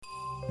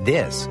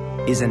This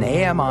is an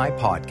AMI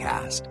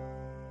podcast.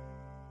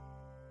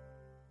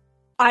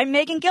 I'm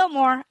Megan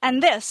Gilmore,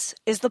 and this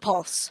is The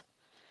Pulse.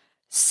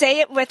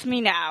 Say it with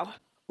me now.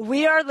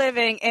 We are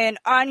living in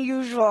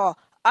unusual,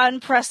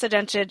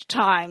 unprecedented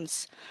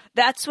times.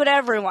 That's what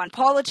everyone,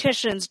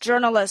 politicians,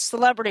 journalists,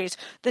 celebrities,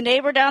 the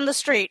neighbor down the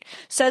street,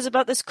 says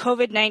about this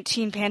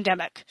COVID-19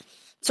 pandemic.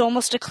 It's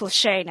almost a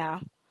cliche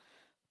now.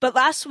 But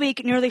last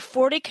week, nearly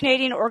 40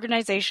 Canadian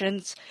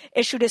organizations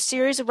issued a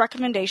series of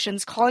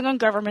recommendations calling on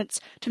governments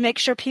to make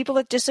sure people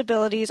with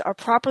disabilities are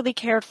properly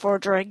cared for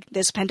during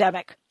this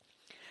pandemic.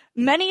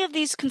 Many of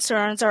these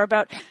concerns are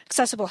about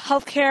accessible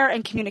healthcare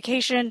and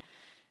communication,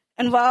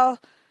 and while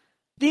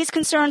these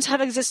concerns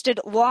have existed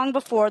long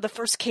before the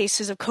first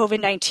cases of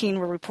COVID-19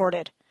 were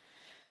reported.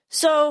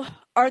 So,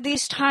 are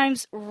these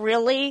times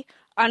really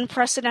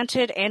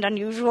unprecedented and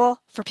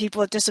unusual for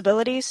people with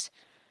disabilities?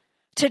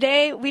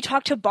 Today, we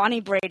talk to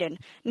Bonnie Braden,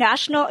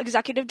 National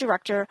Executive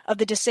Director of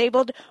the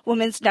Disabled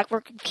Women's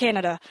Network of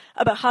Canada,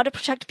 about how to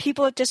protect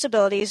people with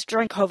disabilities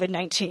during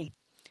COVID-19.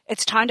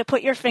 It's time to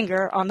put your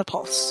finger on the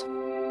pulse.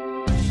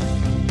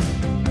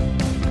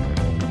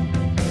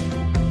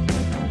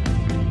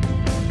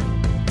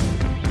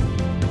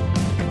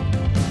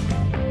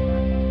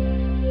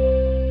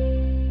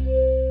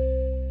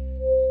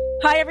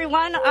 Hi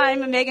everyone,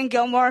 I'm Megan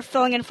Gilmore,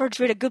 filling in for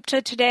Drita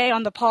Gupta today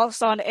on The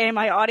Pulse on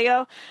AMI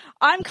Audio.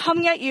 I'm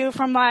coming at you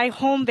from my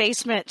home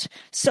basement,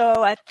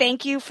 so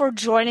thank you for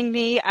joining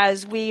me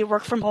as we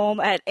work from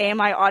home at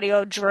AMI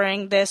Audio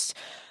during this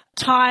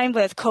time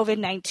with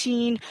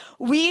COVID-19.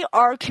 We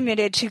are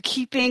committed to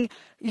keeping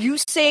you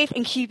safe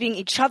and keeping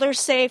each other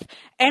safe,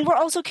 and we're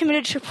also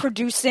committed to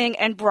producing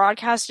and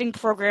broadcasting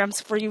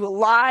programs for you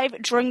live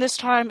during this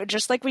time,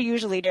 just like we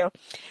usually do.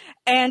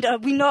 And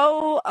we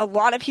know a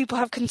lot of people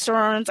have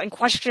concerns and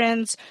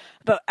questions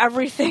about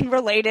everything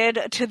related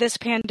to this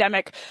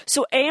pandemic.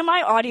 So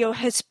AMI Audio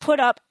has put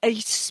up a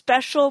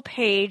special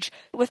page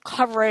with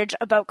coverage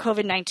about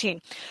COVID-19.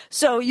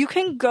 So you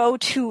can go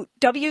to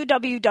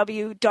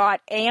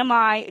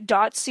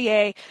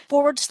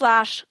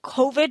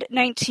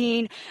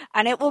www.ami.ca/COVID-19,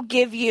 and it will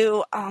give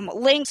you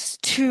links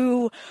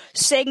to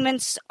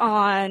segments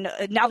on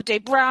Now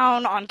Dave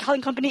Brown, on Kelly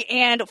and Company,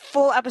 and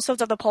full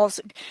episodes of The Pulse.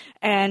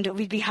 And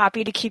we'd be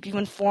happy to keep you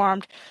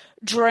informed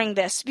during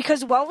this,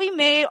 because while we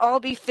may all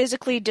be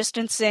physically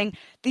distancing,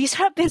 these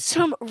have been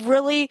some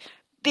really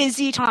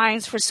busy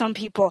times for some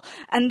people,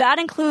 and that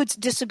includes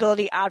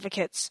disability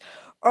advocates.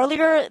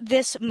 Earlier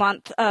this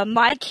month,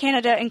 My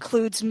Canada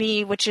Includes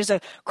Me, which is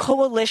a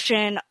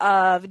coalition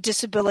of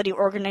disability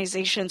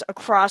organizations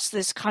across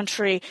this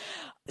country,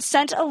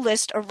 sent a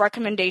list of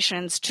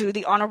recommendations to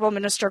the Honourable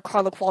Minister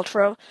Carla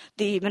Qualtrough,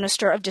 the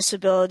Minister of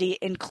Disability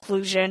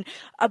Inclusion,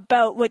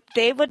 about what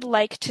they would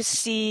like to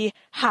see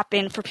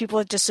happen for people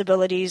with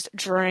disabilities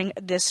during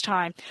this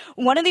time.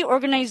 One of the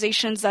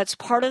organizations that's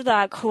part of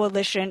that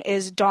coalition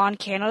is Dawn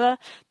Canada,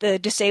 the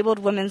Disabled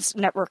Women's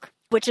Network,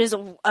 which is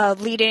a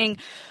leading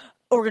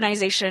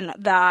organization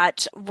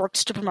that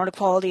works to promote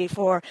equality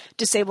for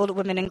disabled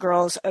women and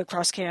girls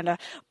across Canada.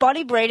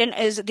 Bonnie Braden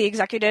is the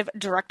executive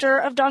director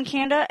of Dawn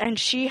Canada, and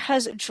she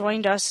has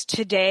joined us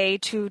today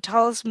to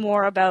tell us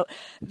more about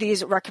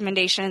these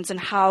recommendations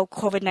and how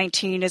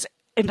COVID-19 is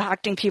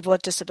impacting people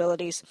with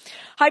disabilities.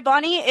 Hi,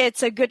 Bonnie.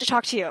 It's good to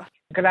talk to you.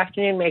 Good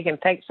afternoon, Megan.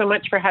 Thanks so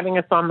much for having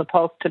us on The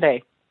Pulse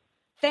today.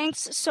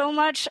 Thanks so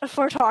much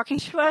for talking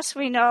to us.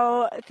 We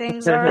know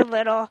things are a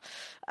little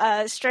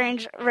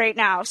strange right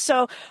now.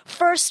 So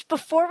first,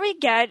 before we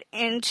get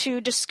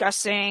into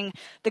discussing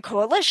the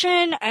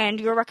coalition and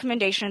your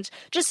recommendations,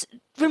 just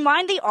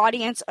remind the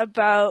audience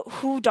about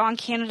who Dawn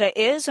Canada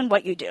is and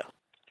what you do.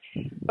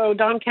 So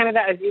Dawn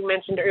Canada, as you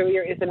mentioned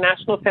earlier, is a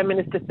national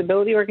feminist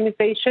disability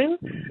organization.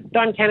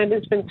 Dawn Canada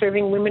has been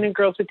serving women and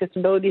girls with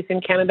disabilities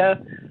in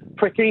Canada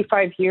for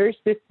 35 years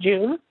this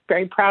June.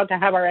 Very proud to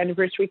have our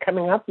anniversary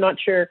coming up. Not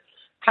sure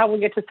how we'll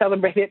get to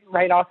celebrate it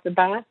right off the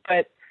bat,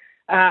 but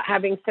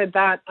having said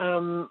that,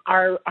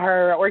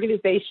 our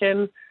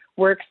organization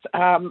works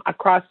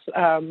across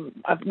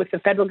with the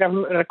federal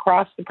government and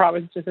across the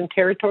provinces and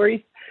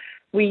territories.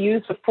 We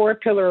use a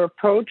 4-pillar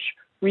approach: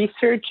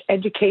 research,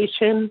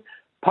 education,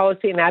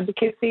 policy, and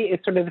advocacy is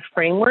sort of the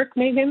framework,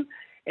 Megan.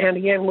 And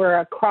again, we're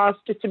a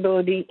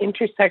cross-disability,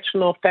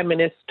 intersectional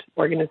feminist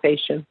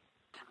organization.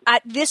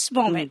 At this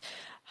moment,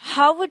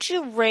 how would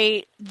you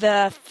rate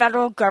the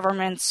federal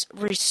government's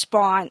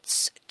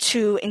response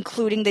to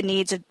including the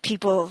needs of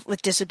people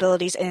with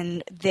disabilities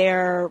in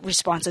their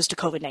responses to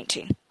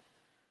COVID-19?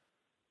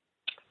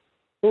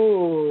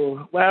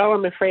 Ooh, well,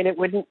 I'm afraid it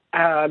wouldn't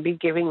be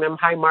giving them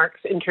high marks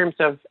in terms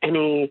of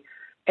any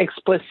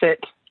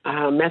explicit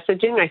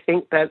messaging. I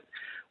think that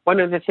one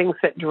of the things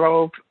that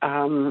drove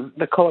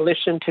the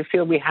coalition to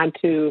feel we had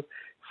to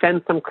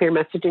send some clear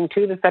messaging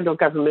to the federal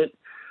government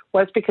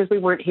was because we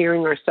weren't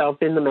hearing ourselves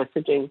in the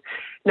messaging.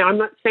 Now, I'm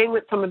not saying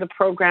that some of the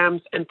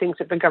programs and things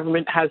that the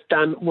government has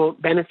done won't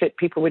benefit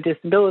people with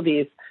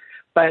disabilities,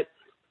 but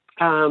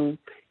in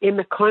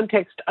the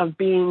context of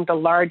being the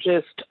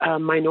largest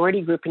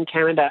minority group in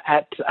Canada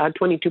at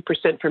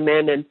 22% for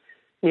men and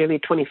nearly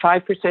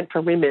 25%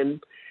 for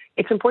women.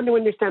 It's important to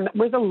understand that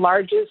we're the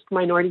largest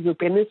minority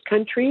group in this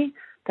country,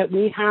 that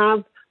we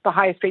have the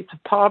highest rates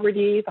of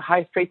poverty, the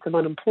highest rates of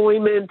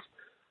unemployment,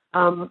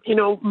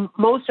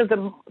 most of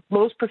the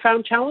most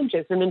profound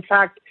challenges. And in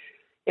fact,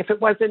 if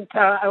it wasn't,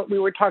 we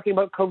were talking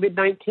about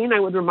COVID-19, I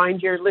would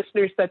remind your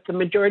listeners that the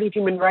majority of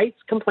human rights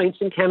complaints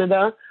in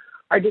Canada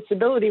are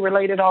disability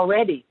related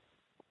already.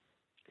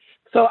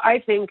 So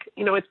I think,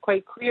 it's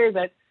quite clear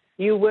that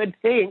you would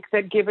think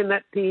that given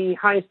that the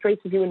highest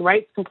rates of human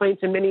rights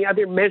complaints and many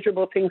other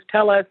measurable things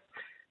tell us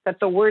that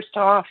the worst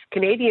off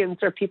Canadians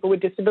are people with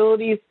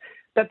disabilities,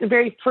 that the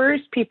very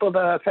first people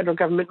the federal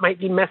government might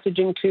be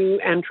messaging to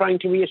and trying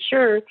to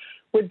reassure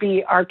would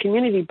be our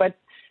community. But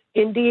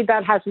indeed,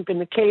 that hasn't been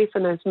the case.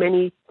 And as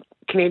many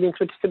Canadians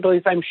with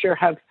disabilities, I'm sure,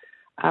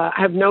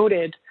 have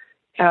noted,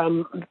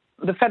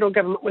 the federal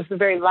government was the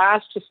very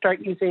last to start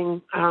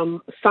using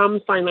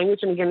some sign language.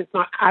 And again, it's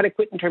not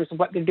adequate in terms of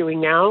what they're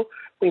doing now.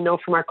 We know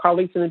from our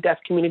colleagues in the deaf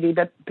community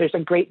that there's a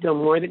great deal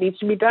more that needs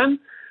to be done.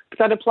 But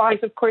that applies,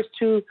 of course,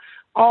 to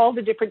all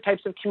the different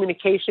types of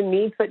communication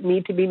needs that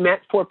need to be met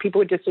for people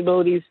with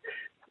disabilities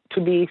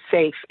to be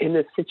safe in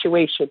this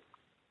situation.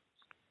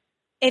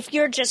 If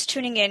you're just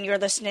tuning in, you're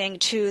listening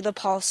to The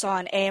Pulse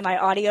on AMI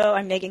Audio.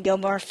 I'm Megan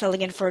Gilmore,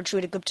 filling in for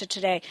Judah Gupta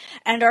today.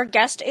 And our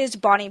guest is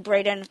Bonnie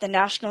Braden, the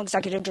National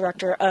Executive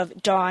Director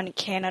of Dawn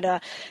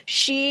Canada.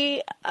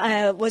 She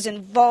was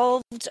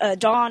involved,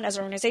 Dawn as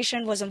an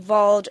organization was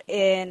involved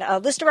in a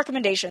list of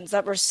recommendations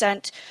that were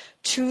sent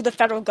to the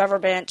federal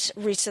government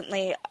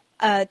recently,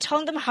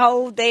 telling them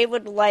how they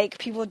would like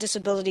people with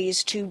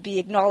disabilities to be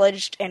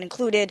acknowledged and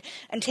included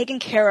and taken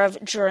care of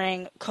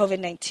during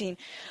COVID-19.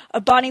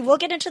 Bonnie, we'll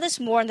get into this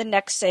more in the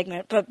next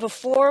segment, but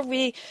before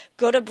we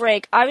go to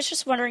break, I was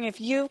just wondering if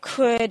you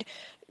could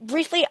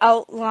briefly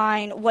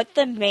outline what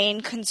the main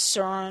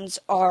concerns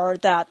are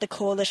that the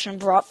coalition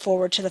brought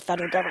forward to the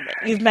federal government.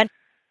 You've mentioned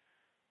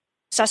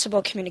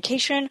accessible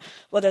communication,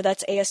 whether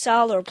that's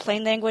ASL or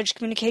plain language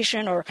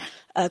communication or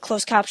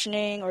closed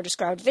captioning or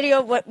described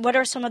video. What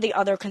are some of the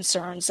other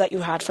concerns that you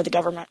had for the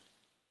government?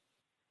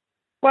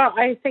 Well,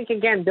 I think,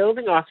 again,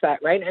 building off that,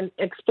 right, an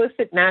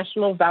explicit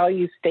national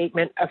value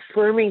statement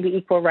affirming the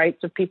equal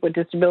rights of people with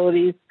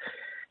disabilities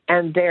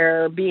and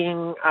they're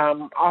being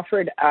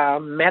offered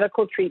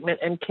medical treatment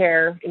and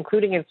care,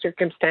 including in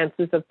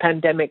circumstances of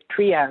pandemic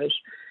triage.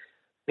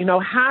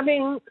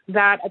 Having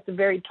that at the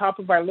very top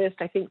of our list,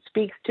 I think,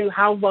 speaks to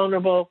how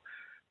vulnerable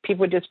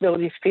people with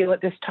disabilities feel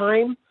at this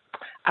time.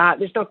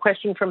 There's no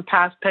question from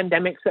past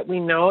pandemics that we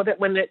know that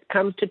when it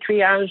comes to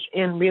triage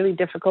in really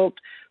difficult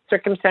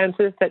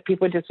circumstances, that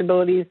people with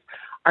disabilities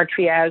are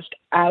triaged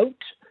out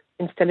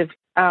instead of,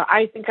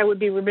 I think I would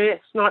be remiss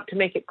not to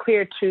make it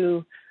clear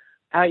to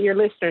your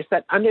listeners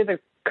that under the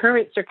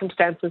current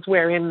circumstances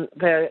wherein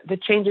the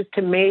changes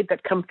to MAID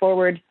that come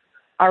forward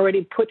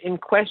already put in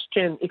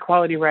question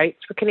equality rights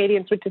for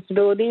Canadians with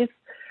disabilities,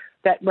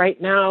 that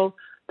right now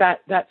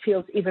that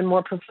feels even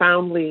more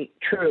profoundly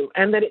true,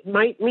 and that it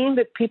might mean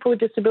that people with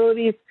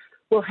disabilities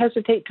will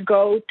hesitate to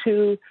go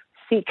to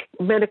seek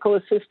medical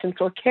assistance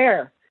or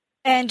care.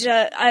 And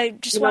I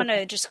just want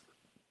to just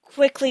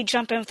quickly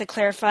jump in with a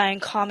clarifying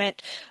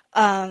comment.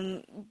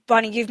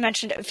 Bonnie, you've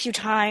mentioned a few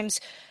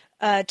times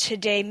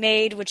today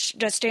MAID, which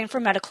does stand for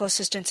Medical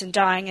Assistance in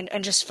Dying,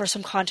 and just for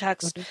some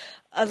context,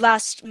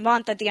 last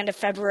month at the end of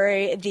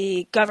February,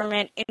 the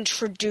government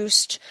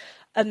introduced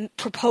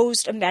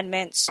proposed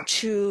amendments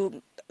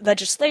to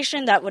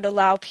legislation that would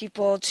allow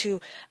people to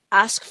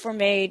ask for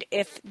MAID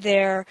if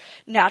their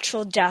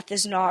natural death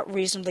is not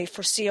reasonably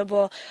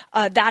foreseeable.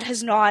 That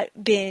has not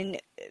been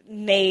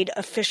made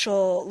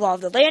official law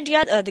of the land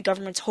yet. The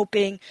government's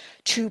hoping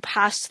to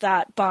pass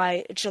that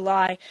by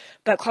July.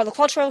 But Carla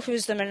Qualtrough,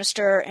 who's the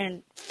Minister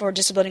and for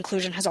Disability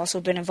Inclusion, has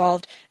also been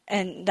involved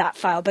in that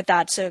file. But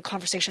that's a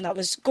conversation that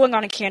was going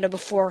on in Canada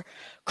before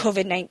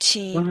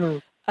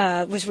COVID-19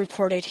 was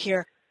reported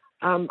here.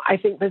 I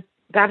think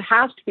that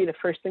has to be the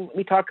first thing that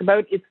we talk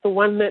about. It's the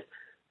one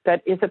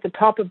that is at the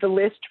top of the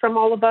list from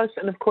all of us,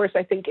 and of course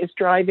I think is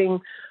driving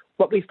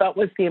what we felt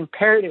was the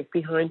imperative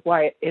behind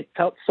why it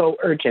felt so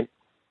urgent.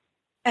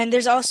 And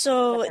there's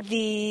also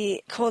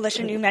the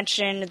coalition you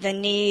mentioned, the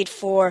need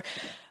for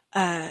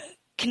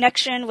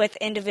connection with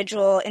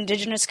individual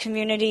Indigenous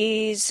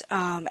communities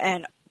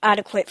and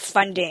adequate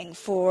funding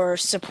for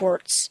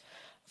supports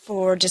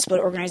for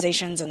disability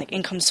organizations and the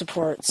income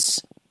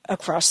supports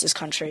across this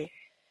country.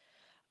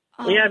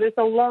 Yeah, there's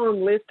a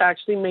long list,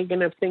 actually,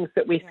 Megan, of things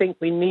that we think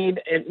we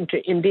need. And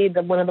indeed,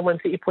 one of the ones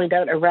that you point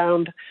out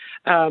around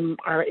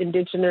our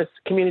Indigenous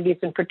communities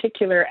in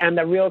particular, and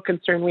the real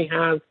concern we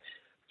have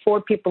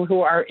for people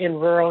who are in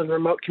rural and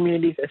remote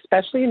communities,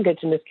 especially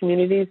Indigenous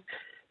communities,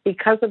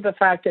 because of the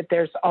fact that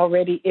there's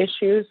already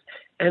issues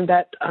and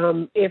that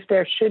if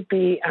there should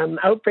be an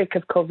outbreak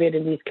of COVID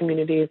in these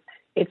communities,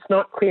 it's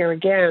not clear,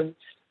 again,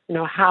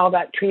 how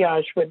that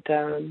triage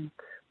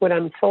would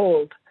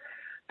unfold.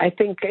 I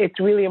think it's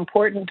really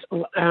important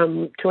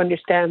to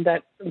understand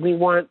that we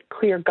want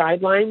clear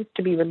guidelines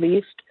to be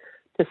released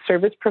to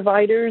service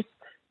providers,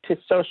 to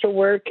social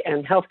work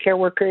and healthcare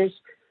workers,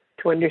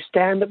 to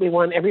understand that we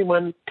want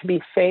everyone to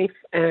be safe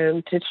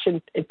and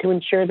to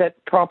ensure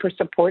that proper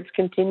supports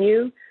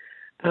continue.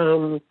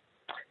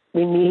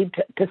 We need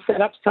to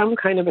set up some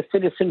kind of a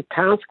citizen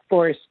task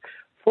force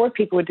for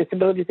people with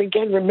disabilities.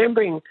 Again,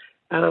 remembering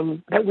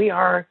that we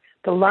are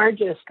the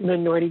largest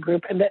minority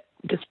group, and that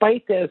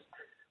despite this,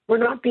 we're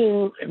not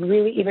being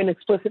really even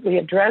explicitly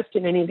addressed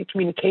in any of the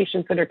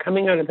communications that are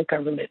coming out of the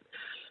government.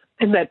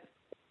 And that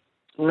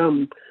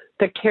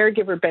the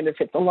caregiver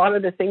benefits, a lot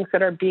of the things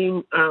that are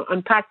being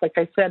unpacked, like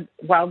I said,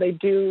 while they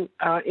do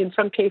in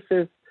some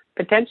cases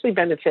potentially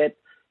benefit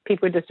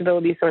people with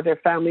disabilities or their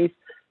families,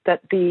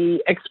 that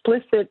the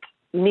explicit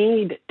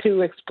need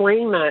to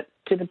explain that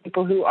to the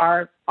people who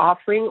are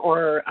offering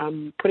or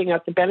putting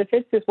out the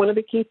benefits is one of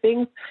the key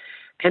things.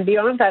 And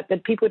beyond that,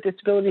 that people with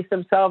disabilities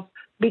themselves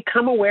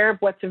become aware of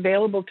what's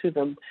available to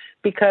them,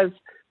 because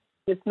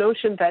this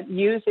notion that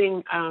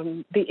using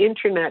the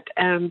internet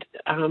and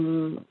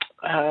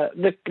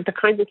the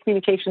kinds of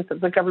communications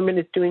that the government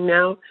is doing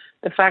now,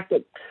 the fact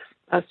that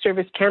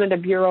Service Canada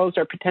bureaus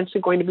are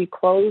potentially going to be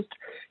closed,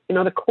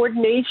 the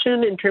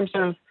coordination in terms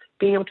of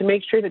being able to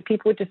make sure that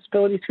people with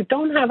disabilities who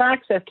don't have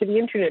access to the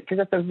internet, because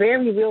that's a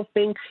very real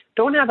thing,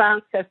 don't have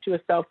access to a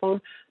cell phone,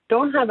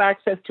 don't have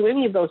access to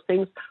any of those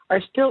things,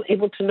 are still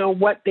able to know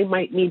what they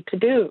might need to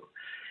do.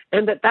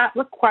 And that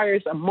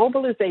requires a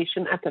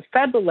mobilization at the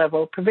federal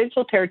level,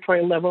 provincial,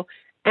 territorial level,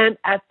 and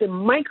at the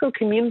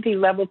micro-community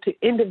level to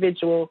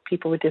individual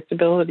people with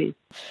disabilities.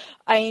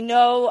 I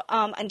know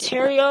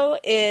Ontario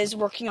is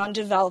working on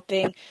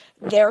developing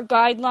their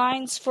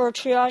guidelines for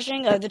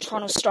triaging. The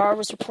Toronto Star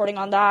was reporting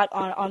on that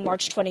on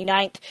March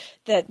 29th,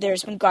 that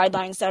there's been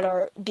guidelines that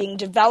are being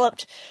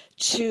developed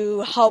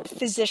to help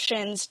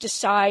physicians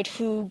decide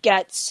who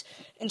gets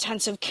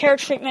intensive care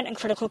treatment and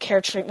critical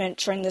care treatment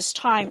during this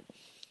time.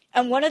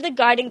 And one of the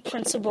guiding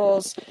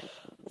principles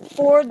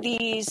for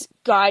these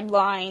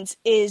guidelines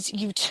is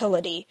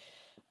utility,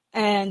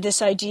 and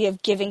this idea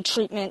of giving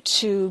treatment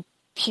to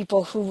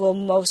people who will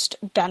most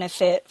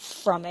benefit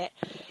from it.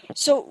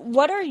 So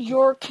what are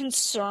your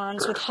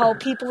concerns with how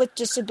people with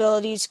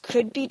disabilities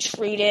could be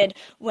treated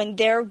when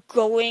they're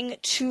going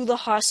to the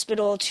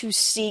hospital to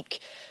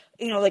seek,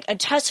 like a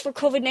test for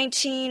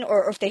COVID-19,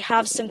 or if they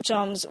have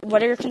symptoms?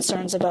 What are your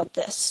concerns about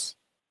this?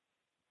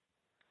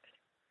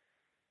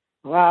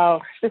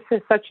 Wow, this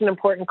is such an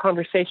important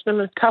conversation, and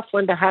a tough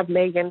one to have,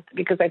 Megan,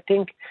 because I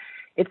think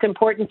it's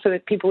important so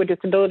that people with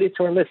disabilities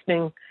who are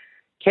listening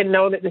can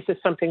know that this is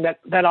something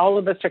that all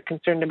of us are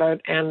concerned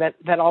about, and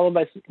that all of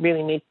us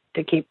really need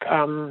to keep,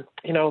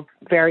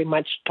 very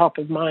much top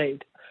of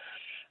mind.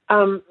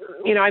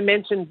 I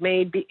mentioned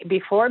MAID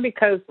before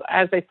because,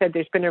 as I said,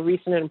 there's been a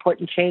recent and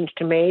important change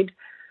to MAID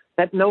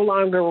that no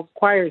longer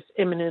requires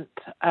imminent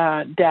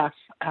death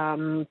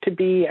to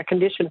be a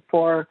condition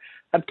for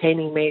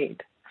obtaining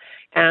MAID.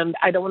 And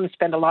I don't want to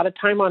spend a lot of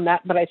time on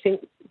that, but I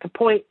think the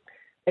point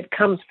that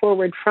comes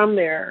forward from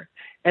there,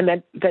 and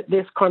that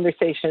this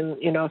conversation,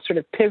 sort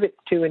of pivots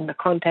to in the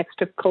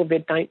context of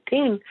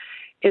COVID-19,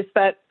 is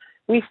that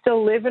we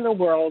still live in a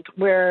world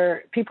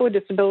where people with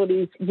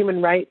disabilities' human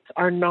rights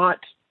are not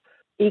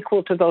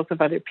equal to those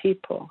of other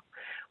people.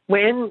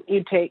 When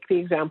you take the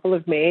example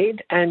of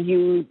MAID and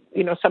you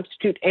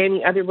substitute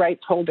any other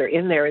rights holder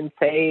in there and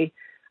say,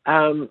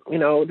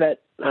 that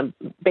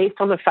based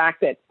on the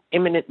fact that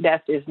imminent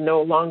death is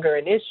no longer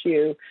an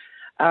issue,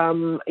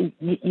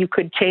 you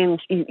could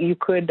change. You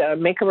could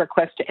make a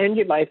request to end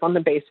your life on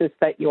the basis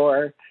that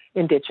you're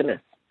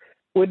Indigenous.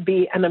 Would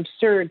be an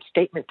absurd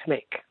statement to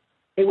make.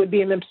 It would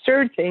be an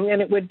absurd thing,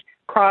 and it would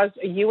cause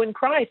a hue and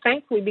cry,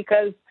 thankfully,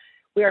 because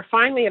we are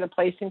finally at a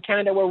place in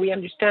Canada where we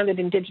understand that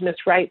Indigenous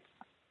rights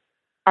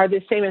are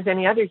the same as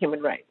any other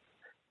human rights.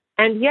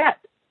 And yet,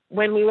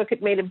 when we look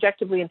at MAID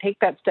objectively and take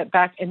that step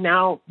back and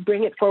now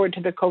bring it forward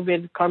to the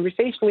COVID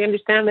conversation, we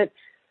understand that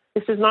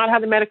this is not how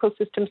the medical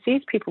system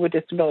sees people with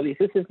disabilities.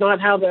 This is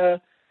not how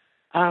the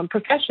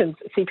professions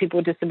see people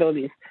with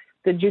disabilities.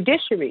 The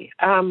judiciary,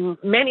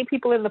 many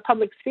people in the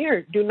public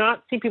sphere do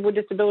not see people with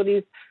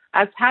disabilities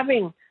as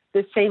having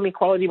the same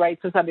equality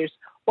rights as others.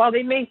 While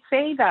they may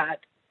say that,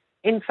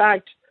 in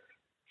fact,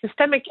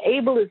 systemic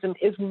ableism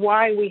is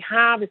why we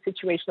have a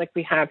situation like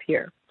we have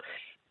here.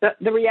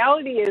 The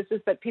reality is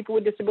that people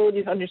with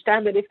disabilities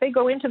understand that if they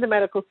go into the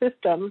medical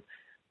system,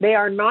 they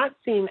are not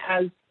seen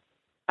as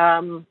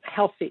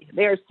healthy.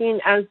 They are seen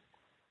as,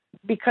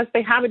 because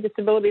they have a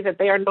disability, that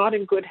they are not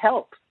in good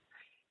health.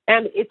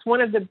 And it's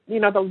one of the,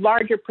 the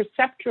larger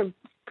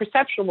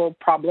perceptual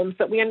problems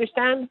that we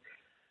understand.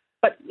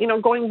 But,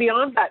 going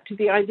beyond that to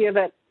the idea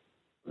that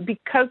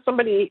because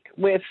somebody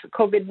with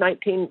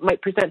COVID-19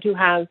 might present who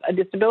has a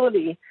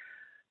disability,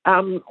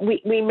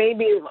 we may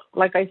be,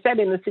 like I said,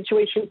 in a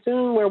situation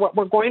soon where what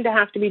we're going to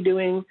have to be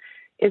doing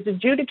is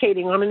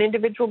adjudicating on an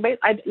individual basis.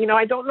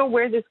 I don't know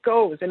where this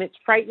goes, and it's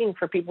frightening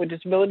for people with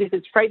disabilities.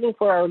 It's frightening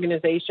for our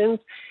organizations,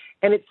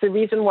 and it's the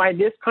reason why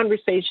this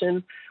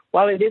conversation,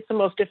 while it is the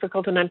most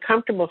difficult and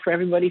uncomfortable for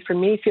everybody, for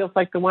me feels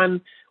like the one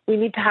we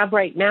need to have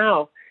right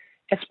now,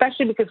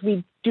 especially because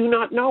we do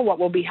not know what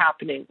will be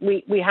happening.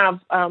 We have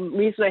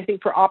reason, I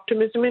think, for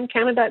optimism in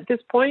Canada at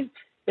this point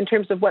in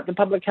terms of what the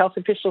public health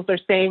officials are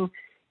saying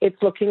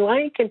it's looking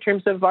like in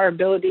terms of our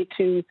ability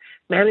to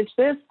manage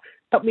this.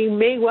 But we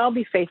may well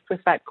be faced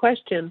with that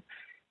question.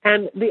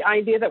 And the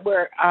idea that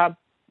we're a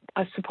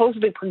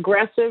supposedly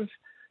progressive,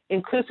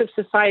 inclusive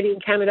society in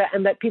Canada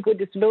and that people with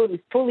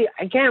disabilities fully,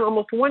 again,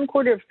 almost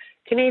 1/4 of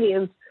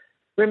Canadians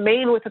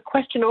remain with a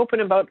question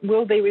open about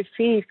will they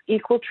receive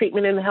equal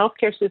treatment in the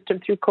healthcare system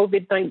through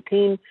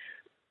COVID-19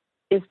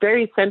 is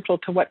very central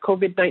to what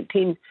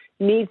COVID-19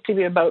 needs to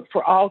be about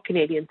for all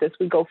Canadians as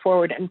we go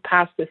forward and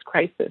past this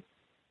crisis.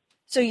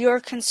 So you're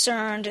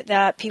concerned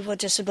that people with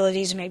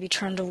disabilities may be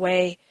turned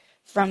away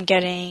from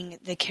getting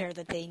the care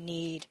that they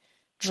need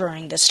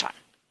during this time?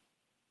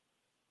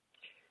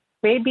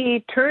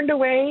 Maybe turned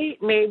away,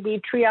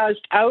 maybe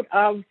triaged out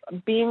of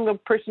being the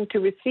person to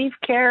receive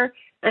care,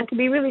 and to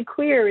be really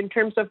clear in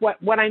terms of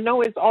what I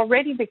know is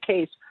already the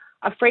case,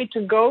 afraid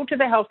to go to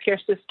the healthcare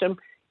system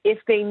if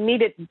they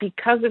need it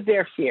because of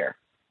their fear.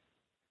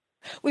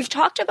 We've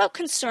talked about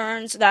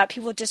concerns that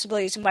people with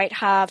disabilities might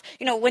have,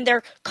 when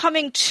they're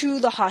coming to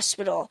the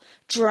hospital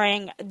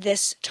during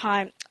this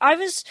time. I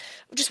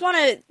just want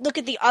to look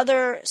at the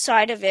other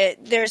side of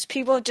it. There's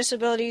people with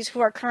disabilities who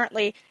are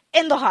currently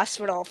in the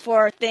hospital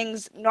for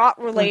things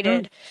not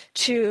related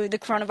to the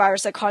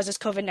coronavirus that causes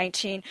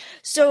COVID-19.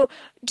 So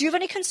do you have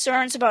any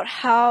concerns about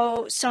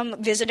how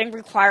some visiting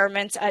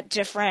requirements at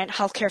different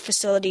healthcare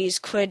facilities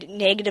could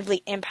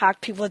negatively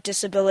impact people with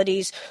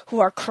disabilities who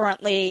are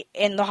currently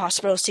in the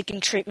hospital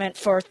seeking treatment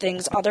for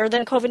things other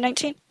than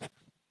COVID-19?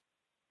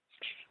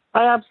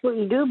 I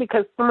absolutely do,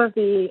 because some of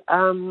the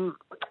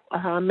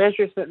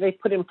measures that they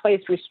put in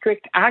place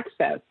restrict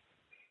access.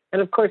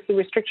 And of course, the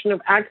restriction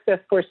of access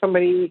for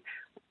somebody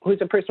who's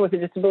a person with a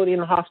disability in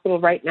the hospital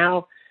right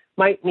now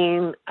might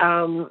mean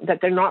that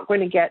they're not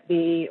going to get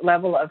the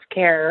level of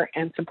care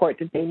and support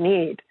that they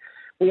need.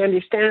 We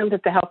understand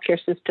that the healthcare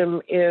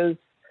system is,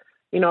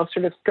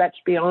 sort of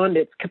stretched beyond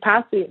its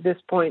capacity at this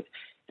point,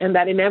 and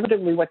that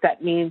inevitably what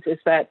that means is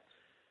that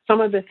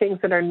some of the things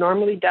that are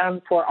normally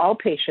done for all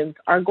patients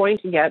are going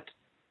to get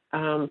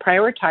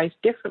prioritized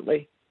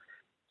differently.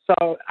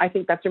 So I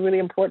think that's a really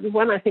important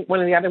one. I think one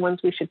of the other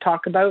ones we should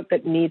talk about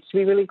that needs to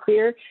be really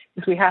clear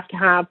is we have to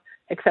have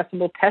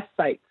accessible test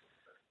sites,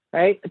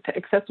 right?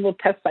 Accessible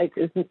test sites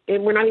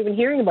and we're not even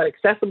hearing about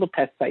accessible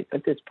test sites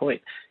at this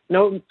point.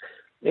 No,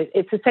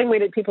 it's the same way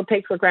that people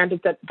take for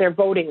granted that their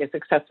voting is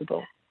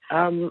accessible.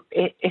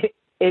 It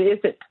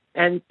isn't,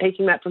 and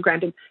taking that for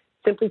granted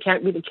simply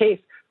can't be the case.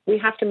 We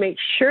have to make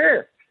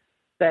sure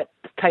that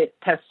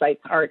test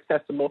sites are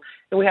accessible,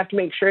 and we have to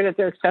make sure that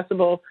they're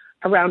accessible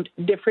around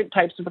different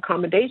types of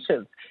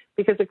accommodations,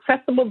 because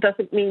accessible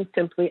doesn't mean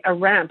simply a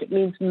ramp. It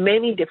means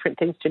many different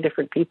things to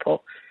different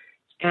people.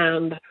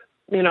 And,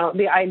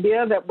 the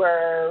idea that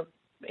we're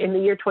in the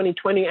year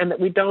 2020 and that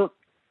we don't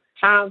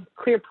have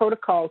clear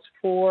protocols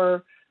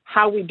for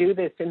how we do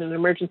this in an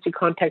emergency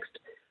context,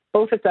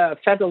 both at the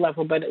federal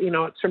level, but,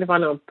 sort of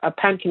on a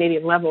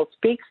pan-Canadian level,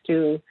 speaks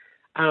to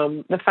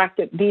the fact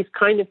that these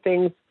kind of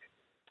things,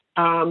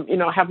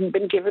 haven't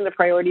been given the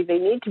priority they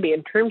need to be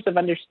in terms of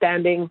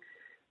understanding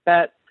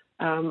that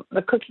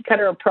the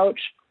cookie-cutter approach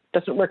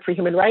doesn't work for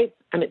human rights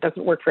and it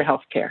doesn't work for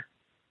healthcare.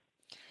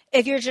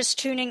 If you're just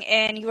tuning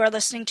in, you are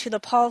listening to The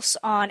Pulse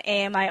on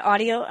AMI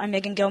Audio. I'm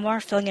Megan Gilmore,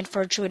 filling in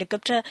for Juita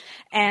Gupta,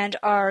 and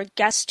our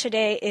guest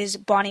today is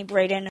Bonnie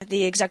Braden,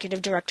 the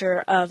Executive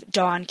Director of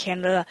DAWN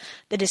Canada,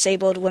 the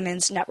Disabled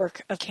Women's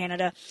Network of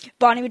Canada.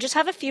 Bonnie, we just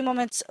have a few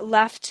moments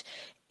left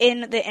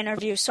in the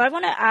interview, so I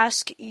want to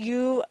ask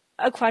you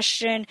a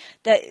question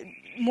that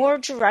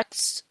more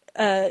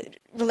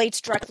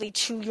relates directly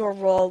to your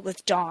role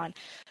with DAWN.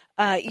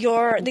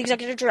 You're the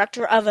executive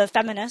director of a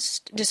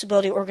feminist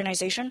disability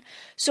organization.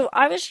 So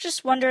I was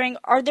just wondering,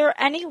 are there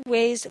any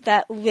ways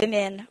that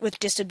women with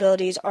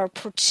disabilities are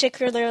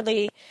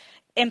particularly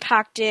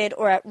impacted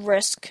or at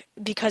risk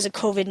because of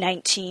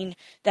COVID-19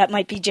 that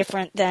might be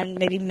different than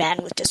maybe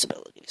men with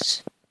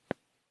disabilities?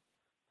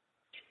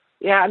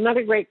 Yeah,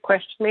 another great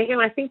question, Megan.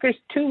 I think there's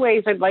two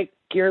ways I'd like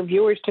your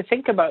viewers to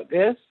think about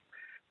this.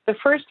 The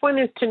first one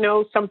is to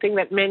know something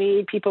that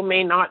many people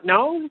may not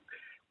know,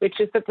 which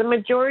is that the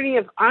majority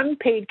of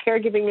unpaid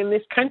caregiving in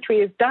this country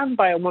is done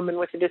by a woman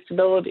with a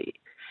disability.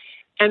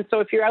 And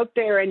so if you're out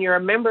there and you're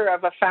a member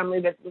of a family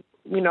that,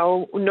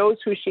 knows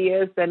who she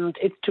is, then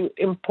it's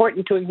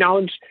important to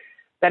acknowledge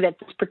that at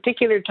this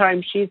particular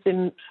time she's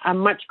in a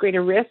much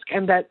greater risk,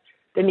 and that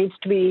there needs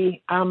to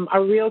be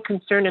a real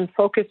concern and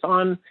focus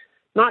on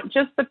not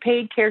just the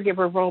paid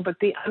caregiver role, but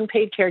the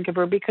unpaid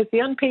caregiver, because the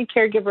unpaid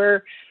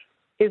caregiver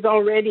is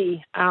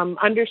already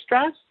under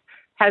stress,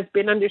 has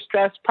been under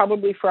stress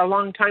probably for a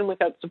long time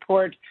without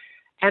support,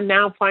 and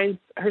now finds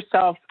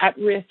herself at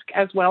risk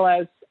as well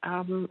as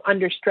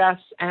under stress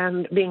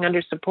and being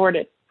under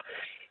supported.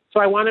 So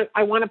I want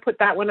to put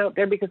that one out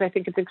there because I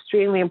think it's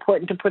extremely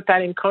important to put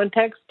that in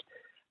context.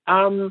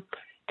 And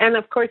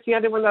of course, the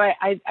other one that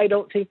I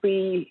don't think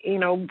we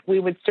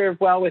would serve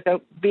well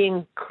without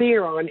being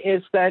clear on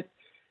is that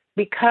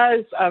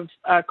because of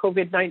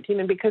COVID-19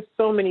 and because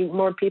so many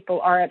more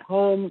people are at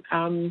home,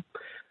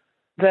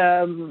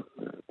 the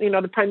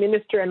Prime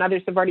Minister and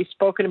others have already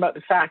spoken about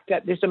the fact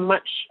that there's a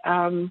much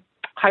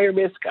higher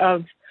risk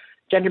of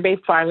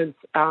gender-based violence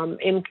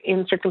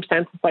in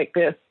circumstances like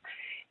this.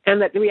 And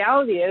that the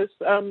reality is,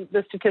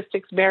 the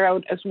statistics bear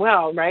out as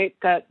well, right,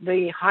 that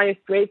the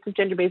highest rates of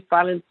gender-based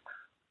violence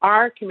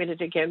are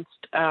committed against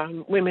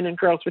women and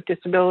girls with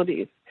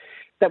disabilities.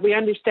 That we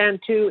understand,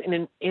 too,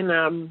 in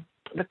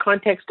the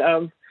context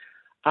of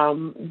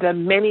the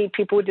many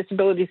people with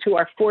disabilities who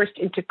are forced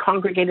into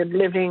congregated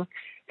living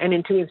and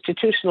into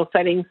institutional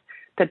settings,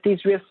 that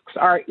these risks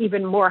are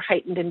even more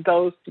heightened in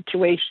those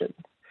situations.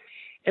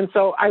 And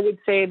so I would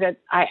say that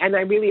I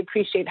really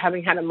appreciate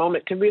having had a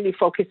moment to really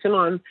focus in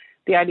on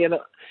the idea that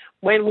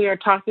when we are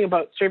talking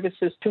about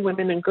services to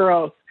women and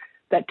girls,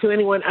 that to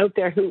anyone out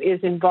there who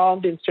is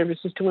involved in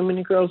services to women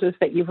and girls, is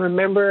that you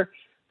remember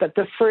that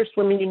the first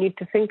women you need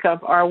to think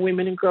of are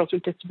women and girls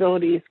with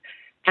disabilities,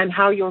 and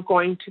how you're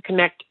going to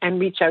connect and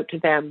reach out to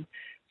them,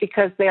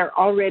 because they are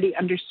already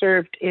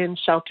underserved in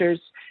shelters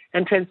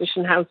and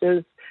transition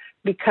houses,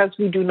 because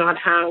we do not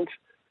have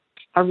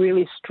a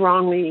really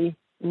strongly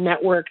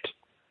networked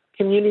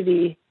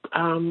community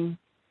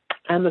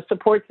and the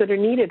supports that are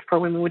needed for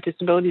women with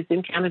disabilities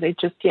in Canada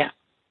just yet.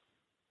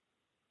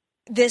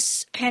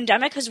 This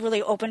pandemic has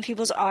really opened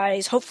people's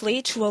eyes,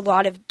 hopefully, to a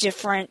lot of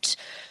different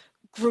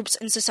groups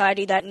in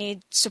society that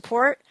need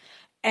support.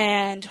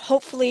 And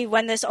hopefully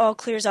when this all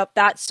clears up,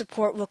 that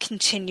support will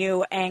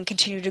continue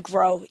to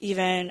grow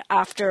even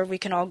after we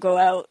can all go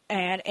out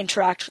and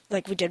interact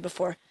like we did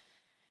before.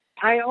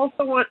 I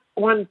also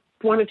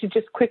wanted to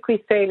just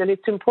quickly say that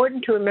it's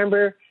important to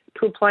remember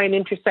to apply an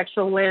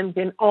intersectional lens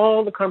in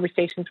all the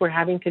conversations we're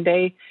having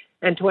today,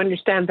 and to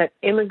understand that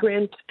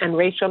immigrant and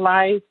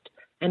racialized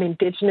and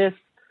Indigenous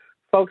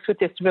folks with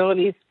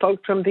disabilities,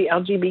 folks from the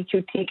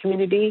LGBTQ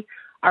community,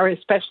 are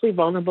especially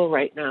vulnerable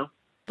right now.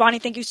 Bonnie,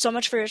 thank you so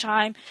much for your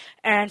time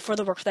and for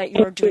the work that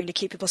you're doing to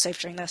keep people safe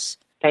during this.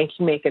 Thank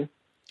you, Megan.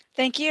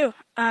 Thank you.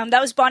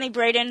 That was Bonnie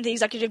Braden, the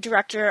Executive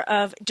Director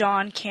of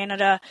Dawn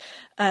Canada,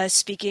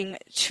 speaking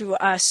to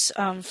us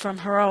from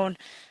her own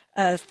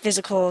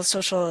physical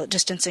social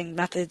distancing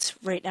methods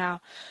right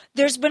now.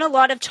 There's been a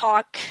lot of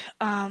talk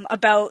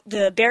about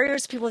the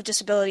barriers people with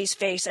disabilities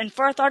face. And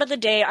for our thought of the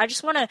day, I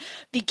just want to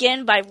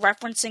begin by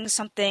referencing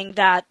something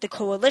that the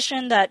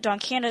coalition that Dawn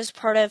Canada is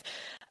part of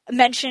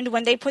mentioned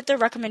when they put their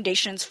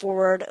recommendations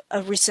forward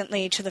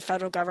recently to the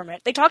federal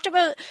government. They talked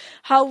about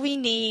how we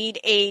need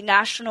a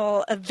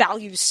national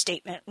values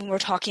statement when we're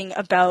talking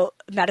about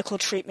medical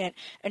treatment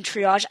and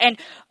triage, and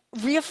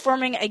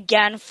reaffirming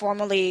again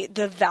formally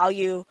the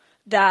value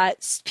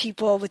that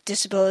people with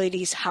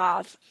disabilities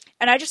have.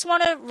 And I just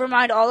want to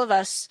remind all of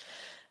us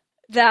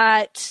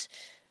that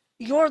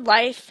your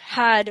life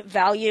had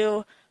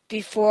value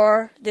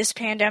before this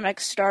pandemic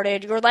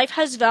started. Your life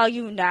has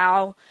value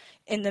now,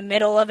 in the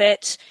middle of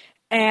it,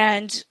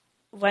 and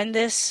when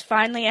this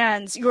finally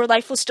ends, your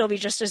life will still be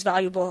just as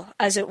valuable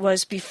as it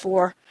was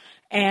before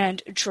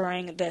and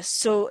during this.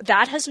 So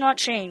that has not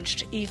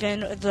changed,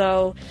 even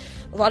though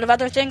a lot of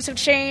other things have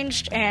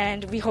changed,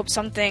 and we hope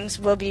some things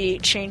will be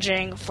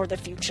changing for the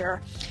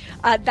future.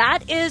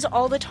 That is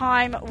all the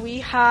time we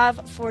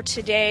have for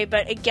today.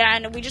 But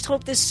again, we just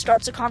hope this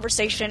starts a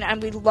conversation,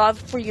 and we'd love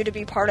for you to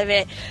be part of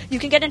it. You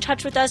can get in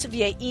touch with us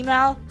via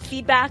email,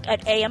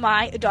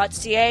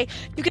 feedback@ami.ca.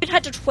 You can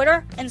head to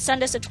Twitter and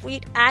send us a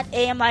tweet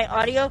 @AMI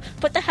Audio.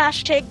 Put the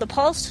hashtag The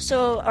Pulse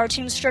so our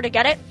team's sure to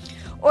get it.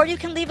 Or you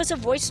can leave us a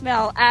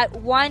voicemail at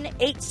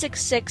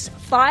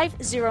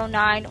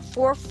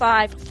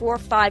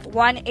 1-866-509-4545,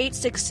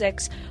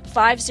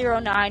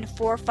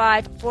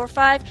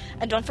 1-866-509-4545.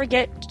 And don't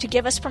forget to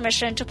give us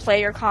permission to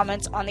play your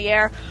comments on the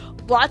air.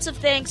 Lots of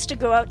thanks to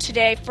go out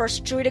today.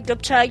 First, Joyita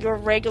Gupta, your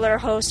regular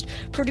host,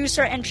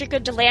 producer Andrika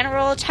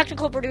Delanero,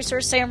 technical producer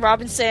Sam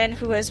Robinson,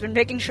 who has been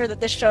making sure that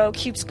this show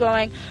keeps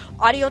going,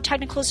 audio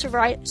technical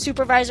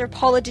supervisor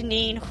Paula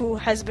Deneen, who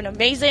has been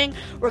amazing,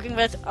 working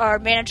with our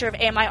manager of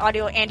AMI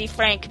Audio, Andy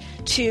Frank,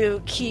 to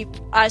keep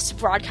us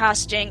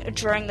broadcasting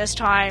during this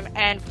time.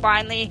 And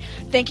finally,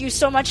 thank you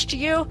so much to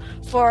you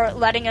for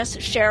letting us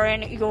share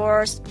in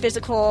your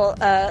physical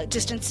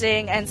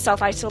distancing and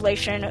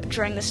self-isolation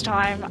during this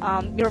time.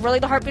 You're really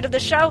the heartbeat of the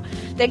show.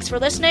 Thanks for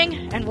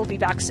listening, and we'll be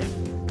back soon.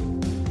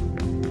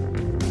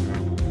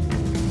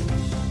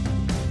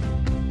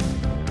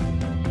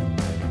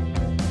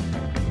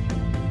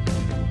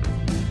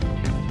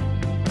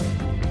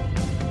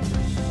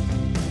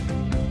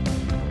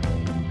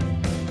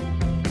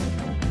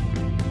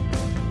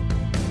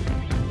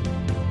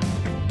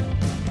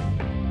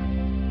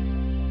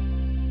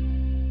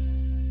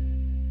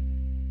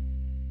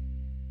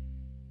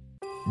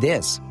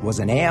 This was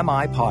an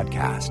AMI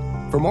podcast.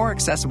 For more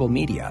accessible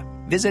media,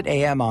 visit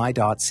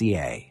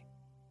ami.ca.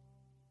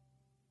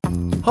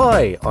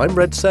 Hi, I'm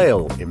Red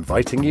Sail,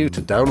 inviting you to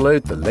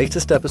download the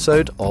latest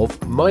episode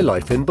of My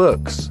Life in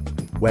Books,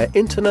 where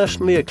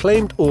internationally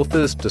acclaimed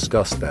authors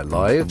discuss their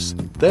lives,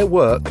 their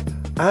work,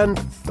 and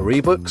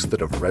 3 books that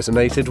have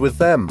resonated with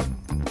them.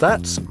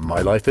 That's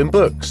My Life in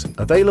Books,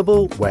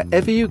 available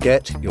wherever you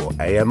get your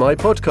AMI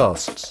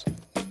podcasts.